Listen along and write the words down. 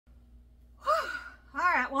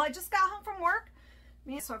Well, I just got home from work.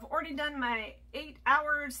 So I've already done my 8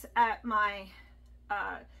 hours at my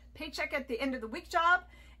paycheck at the end of the week job.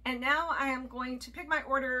 And now I am going to pick my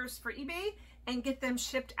orders for eBay and get them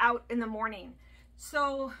shipped out in the morning.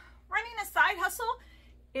 So running a side hustle,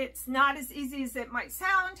 it's not as easy as it might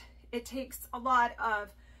sound. It takes a lot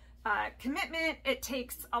of commitment. It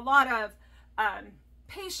takes a lot of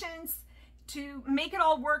patience to make it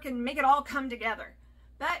all work and make it all come together.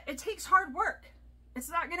 But it takes hard work. It's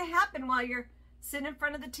not going to happen while you're sitting in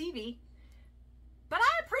front of the TV. But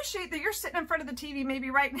I appreciate that you're sitting in front of the TV maybe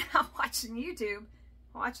right now watching YouTube,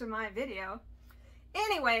 watching my video.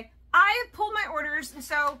 Anyway, I have pulled my orders, and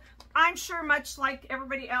so I'm sure much like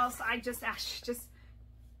everybody else,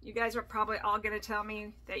 you guys are probably all going to tell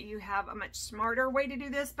me that you have a much smarter way to do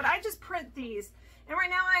this, but I just print these. And right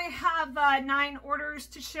now I have 9 orders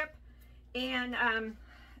to ship, and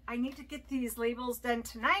I need to get these labels done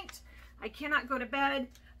tonight. I cannot go to bed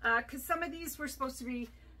because some of these were supposed to be,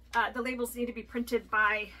 the labels need to be printed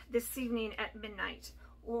by this evening at midnight,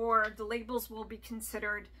 or the labels will be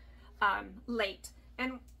considered late.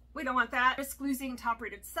 And we don't want that. Risk losing top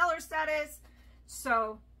rated seller status.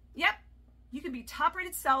 So, yep, you could be top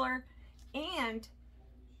rated seller and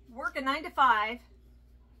work a 9 to 5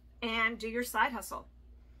 and do your side hustle.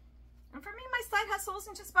 And for me, my side hustle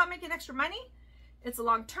isn't just about making extra money. It's a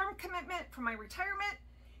long-term commitment for my retirement,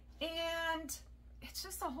 and it's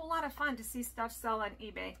just a whole lot of fun to see stuff sell on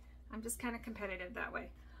eBay. I'm just kind of competitive that way.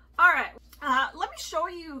 All right, let me show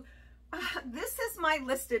you. This is my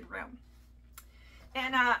listed room,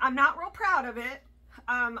 and I'm not real proud of it.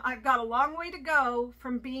 I've got a long way to go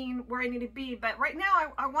from being where I need to be, but right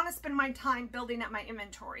now I want to spend my time building up my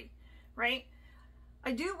inventory, right?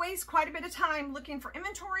 I do waste quite a bit of time looking for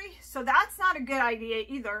inventory, so that's not a good idea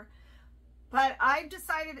either. But I've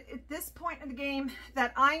decided at this point in the game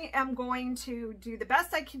that I am going to do the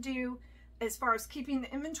best I can do as far as keeping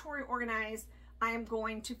the inventory organized. I am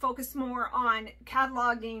going to focus more on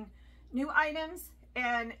cataloging new items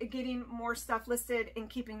and getting more stuff listed and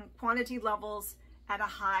keeping quantity levels at a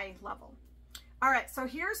high level. All right, so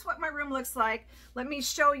here's what my room looks like. Let me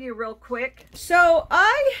show you real quick. So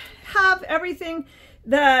I have everything.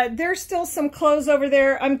 There's still some clothes over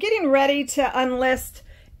there. I'm getting ready to unlist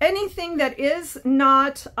anything that is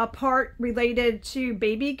not a part related to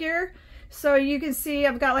baby gear. So you can see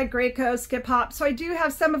I've got like Graco, Skip Hop. So I do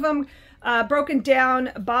have some of them broken down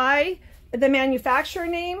by the manufacturer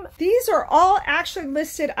name. These are all actually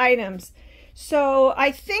listed items. So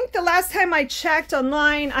I think the last time I checked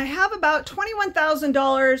online, I have about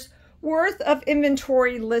 $21,000 worth of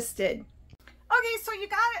inventory listed. Okay, so you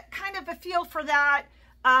got kind of a feel for that,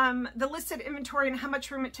 the listed inventory and how much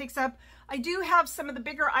room it takes up. I do have some of the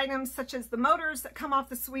bigger items, such as the motors that come off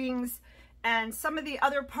the swings and some of the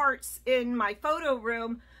other parts in my photo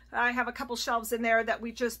room. I have a couple shelves in there that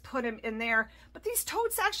we just put them in there. But these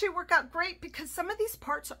totes actually work out great because some of these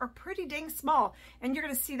parts are pretty dang small, and you're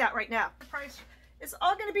going to see that right now. The price is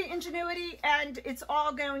all going to be Ingenuity, and it's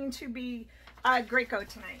all going to be Graco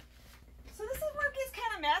tonight. So this work is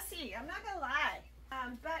kind of messy, I'm not going to lie,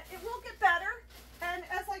 but it will get better. And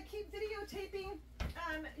as I keep videotaping,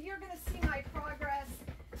 you're going to see my progress,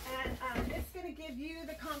 and it's going to give you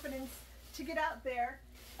the confidence to get out there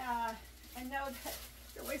and know that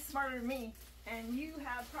you're way smarter than me, and you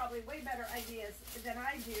have probably way better ideas than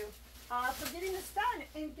I do for getting this done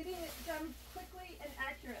and getting it done quickly and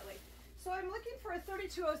accurately. So I'm looking for a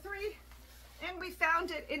 3203, and we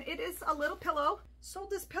found it, and it is a little pillow.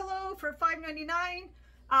 Sold this pillow for $5.99,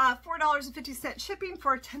 $4.50 shipping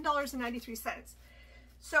for $10.93.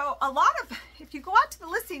 So a lot of, if you go out to the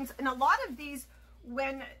listings, and a lot of these,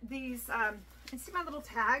 when these, and see my little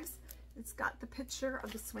tags? It's got the picture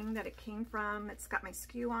of the swing that it came from. It's got my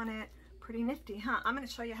SKU on it. Pretty nifty, huh? I'm going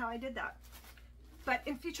to show you how I did that. But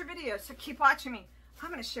in future videos, so keep watching me.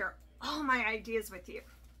 I'm going to share all my ideas with you.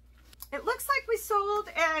 It looks like we sold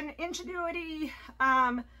an Ingenuity.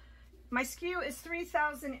 My SKU is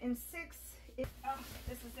 3006. Oh,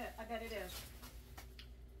 this is it. I bet it is.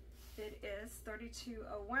 It is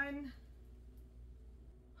 3201.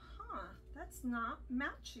 Huh, that's not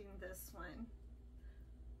matching this one,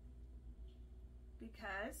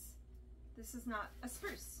 because this is not a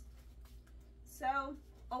spruce. So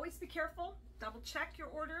always be careful, double check your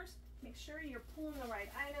orders, make sure you're pulling the right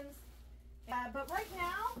items. But right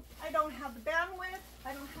now, I don't have the bandwidth,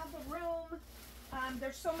 I don't have the room.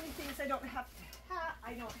 There's so many things I don't have.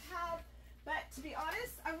 But to be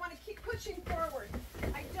honest, I want to keep pushing forward.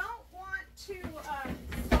 I don't want to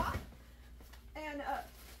stop and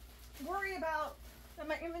worry about that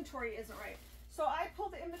my inventory isn't right. So I pull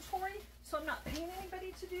the inventory, so I'm not paying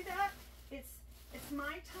anybody to do that. It's It's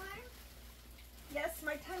my time. Yes,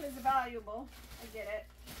 my time is valuable. I get it.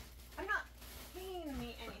 I'm not paying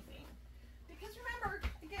me anything. Because remember,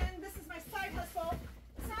 again, this is my side hustle.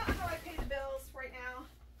 It's not how I pay the bills right now.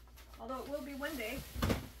 Although it will be one day.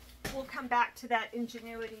 We'll come back to that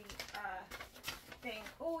Ingenuity thing.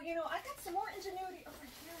 Oh, you know, I got some more Ingenuity over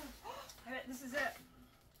here. I bet this is it.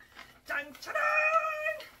 Dun, dun,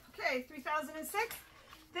 dun! Okay, 3006.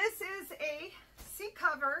 This is a seat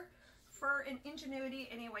cover for an Ingenuity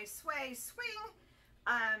Anyway Sway Swing.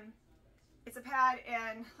 It's a pad,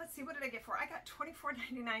 and let's see, what did I get for it? I got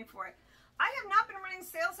 $24.99 for it. I have not been running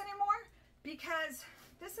sales anymore because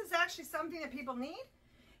this is actually something that people need,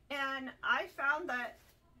 and I found that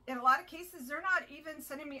in a lot of cases they're not even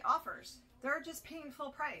sending me offers. They're just paying full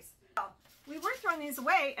price. We were throwing these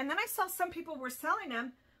away, and then I saw some people were selling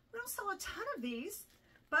them. We don't sell a ton of these,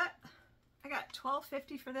 but I got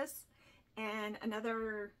 $12.50 for this and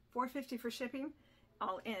another $4.50 for shipping,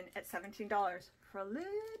 all in at $17 for a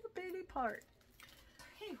little bitty part.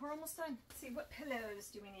 Hey, we're almost done. Let's see, what pillows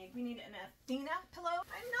do we need? We need an Athena pillow.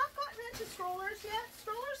 I've not gotten into strollers yet.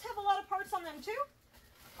 Strollers have a lot of parts on them too.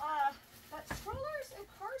 But strollers and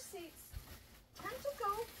car seats tend to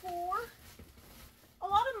go for a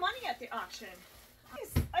lot of money at the auction.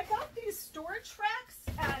 I got these storage racks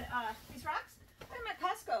at these racks. I got them at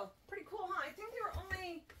Costco. Pretty cool, huh? I think they were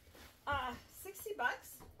only 60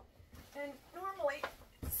 bucks. And normally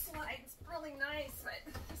it slides really nice,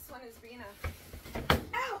 but this one is being a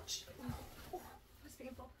ouch. Oh, that's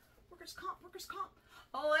painful. Workers' comp, workers' comp.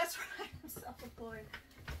 Oh, that's right. I'm self-employed.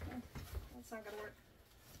 That's not gonna work.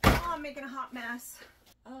 Oh, I'm making a hot mess.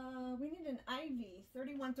 We need an Ivy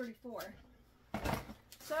 3134.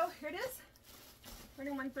 So here it is.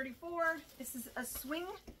 3134. This is a swing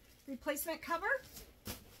replacement cover.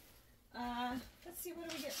 Let's see, what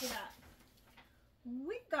do we get for that?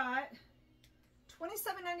 We got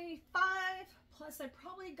 $27.95 plus I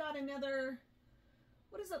probably got another,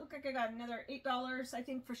 what does it look like? I got another $8 I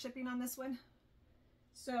think for shipping on this one.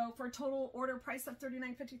 So for a total order price of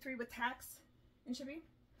 $39.53 with tax and shipping.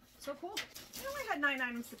 So cool. I only had 9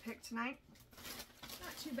 items to pick tonight.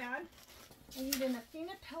 Not too bad. I need an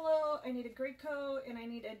Athena pillow, I need a Graco, and I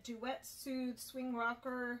need a Duet Soothe Swing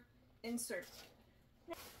Rocker insert.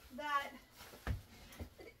 That,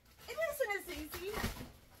 it isn't as easy.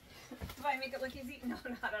 Do I make it look easy? No,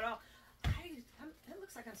 not at all. It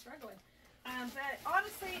looks like I'm struggling. But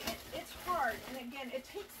honestly, it's hard. And again, it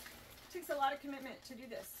takes a lot of commitment to do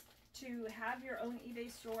this. To have your own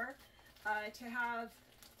eBay store, to have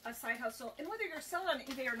a side hustle. And whether you're selling on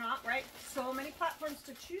eBay or not, right? So many platforms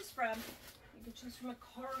to choose from. You can choose from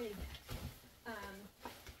Mercari.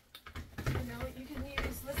 You know, you can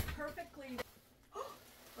use this perfectly.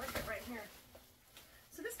 Where's it right here?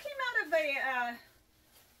 So this came out of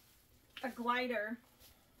a glider.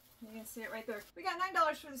 You can see it right there. We got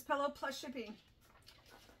 $9 for this pillow plus shipping.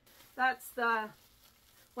 That's the,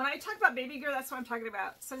 when I talk about baby gear, that's what I'm talking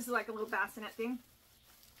about. So this is like a little bassinet thing.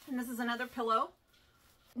 And this is another pillow.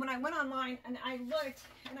 When I went online and I looked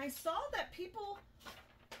and I saw that people,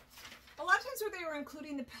 a lot of times where they were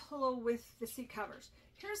including the pillow with the seat covers.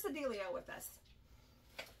 Here's the dealio with this.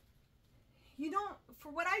 You don't,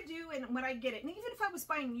 for what I do and what I get it, and even if I was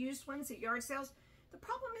buying used ones at yard sales, the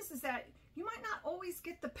problem is that you might not always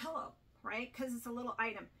get the pillow, right? Because it's a little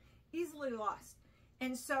item, easily lost.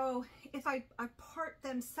 And so if I part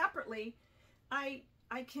them separately,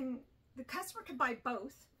 the customer can buy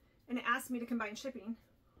both and ask me to combine shipping,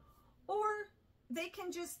 or they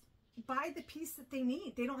can just buy the piece that they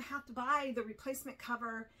need. They don't have to buy the replacement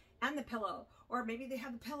cover and the pillow, or maybe they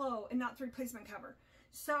have the pillow and not the replacement cover.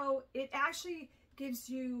 So it actually gives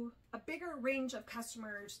you a bigger range of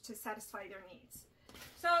customers to satisfy their needs.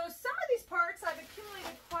 So some of these parts, I've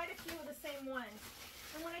accumulated quite a few of the same ones.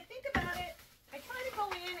 And when I think about it, I try to go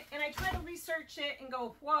in and I try to research it and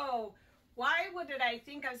go, whoa, why did I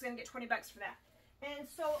think I was going to get 20 bucks for that? And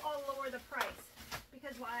so I'll lower the price.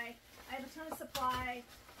 Because why? I have a ton of supply.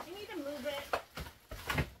 You need to move it.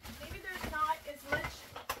 Maybe there's not as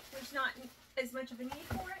much of a need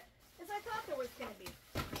for it as I thought there was going to be.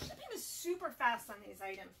 Shipping is super fast on these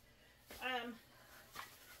items.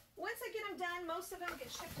 Once I get them done, most of them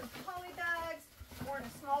get shipped in poly bags or in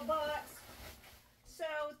a small box. So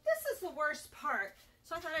this is the worst part.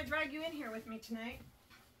 So I thought I'd drag you in here with me tonight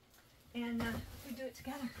and we do it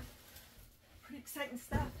together. Pretty exciting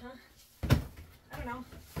stuff, huh? I don't know.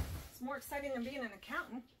 It's more exciting than being an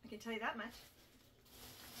accountant, I can tell you that much.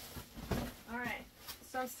 All right,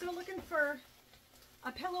 so I'm still looking for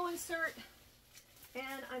a pillow insert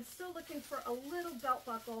and I'm still looking for a little belt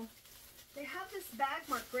buckle. They have this bag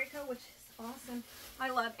marked Graco, which is awesome. I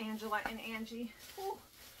love Angela and Angie. Ooh,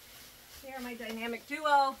 they are my dynamic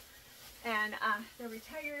duo, and they're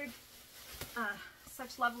retired.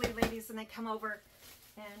 Such lovely ladies, and they come over,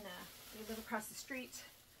 and they live across the street.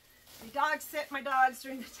 They dog sit my dogs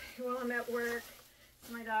during the day while I'm at work.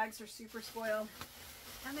 So my dogs are super spoiled,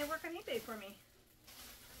 and they work on eBay for me.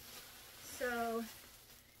 So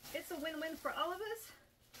it's a win-win for all of us.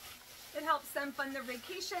 It helps them fund their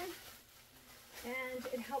vacation, and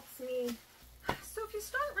it helps me. So if you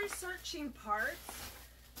start researching parts,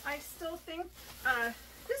 I still think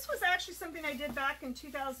this was actually something I did back in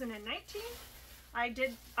 2019.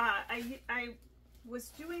 I was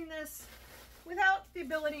doing this without the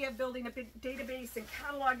ability of building a big database and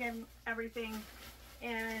cataloging everything,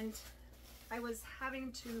 and I was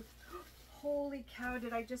having to, holy cow,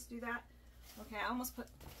 did I just do that? Okay, I almost put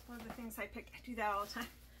one of the things I picked. I do that all the time.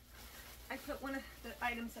 I put one of the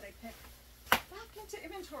items that I picked back into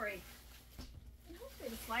inventory. And hopefully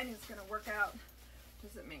this lighting is going to work out.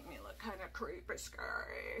 Does it make me look kind of creepy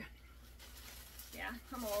scary? Yeah,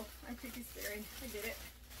 I'm old. I'm creepy scary. I did it.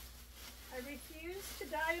 I refuse to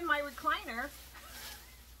die in my recliner.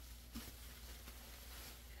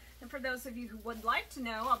 And for those of you who would like to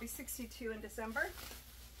know, I'll be 62 in December.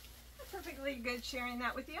 I'm perfectly good sharing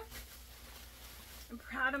that with you. I'm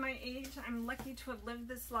proud of my age. I'm lucky to have lived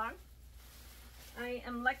this long. I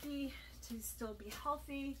am lucky to still be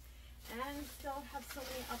healthy and still have so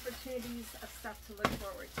many opportunities of stuff to look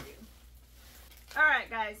forward to. All right,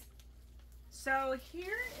 guys. So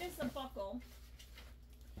here is a buckle.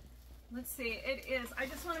 Let's see, it is, I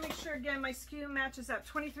just want to make sure again my SKU matches up.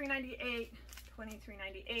 $23.98,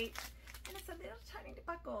 $23.98, and it's a little tiny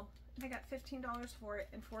buckle. And I got $15 for it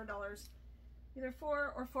and $4, either $4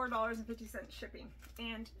 or $4.50 shipping.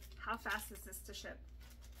 And how fast is this to ship?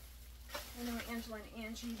 I know Angela and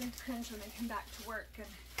Angie, they cringe when they come back to work, and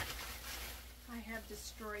I have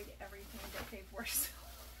destroyed everything that they've worked. So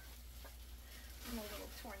I'm a little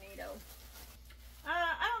tornado.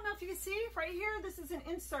 I don't know if you can see right here, this is an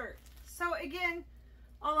insert. So again,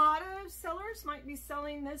 a lot of sellers might be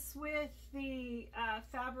selling this with the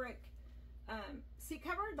fabric seat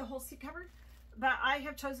cover, the whole seat cover, but I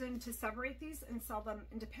have chosen to separate these and sell them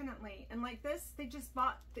independently. And like this, they just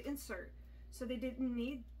bought the insert, so they didn't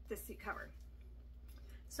need the seat cover.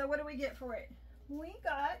 So what do we get for it? We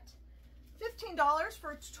got $15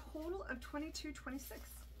 for a total of $22.26.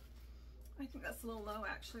 I think that's a little low,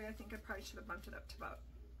 actually. I think I probably should have bumped it up to about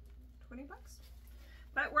 20 bucks.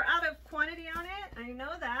 But we're out of quantity on it. I know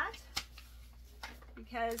that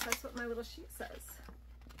because that's what my little sheet says.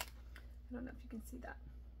 I don't know if you can see that.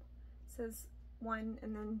 It says 1,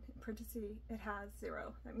 and then in parentheses it has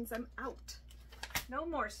 0. That means I'm out. No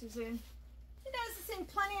more, Susan. You guys have seen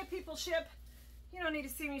plenty of people ship. You don't need to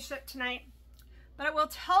see me ship tonight. But I will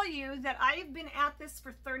tell you that I've been at this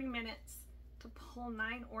for 30 minutes to pull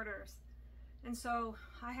 9 orders. And so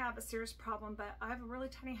I have a serious problem, but I have a really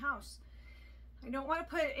tiny house. I don't want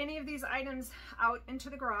to put any of these items out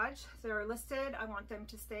into the garage. They're listed. I want them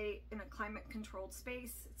to stay in a climate controlled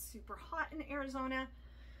space. It's super hot in Arizona.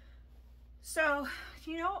 So,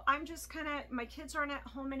 you know, I'm just kind of, my kids aren't at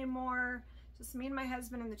home anymore. Just me and my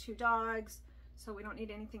husband and the 2 dogs. So we don't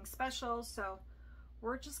need anything special. So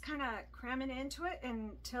we're just kind of cramming into it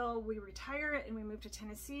until we retire and we move to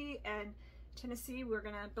Tennessee. And Tennessee, we're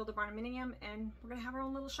gonna build a barnuminium and we're gonna have our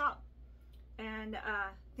own little shop, and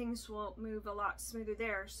things will move a lot smoother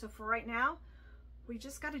there. So for right now, we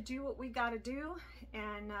just got to do what we got to do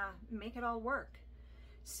and make it all work.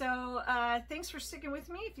 So thanks for sticking with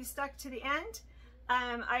me if you stuck to the end.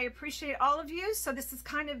 I appreciate all of you. So this is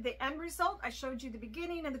kind of the end result. I showed you the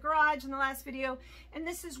beginning of the garage in the last video, and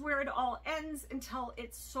this is where it all ends until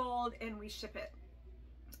it's sold and we ship it.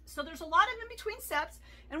 So there's a lot of in-between steps,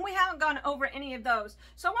 and we haven't gone over any of those.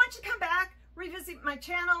 So I want you to come back, revisit my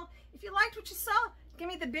channel. If you liked what you saw, give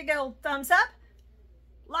me the big old thumbs up.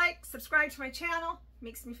 Like, subscribe to my channel.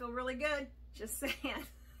 Makes me feel really good. Just saying.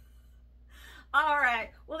 All right.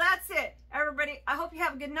 Well, that's it, everybody. I hope you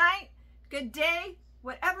have a good night, good day,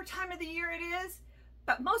 whatever time of the year it is.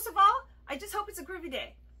 But most of all, I just hope it's a groovy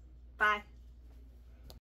day. Bye.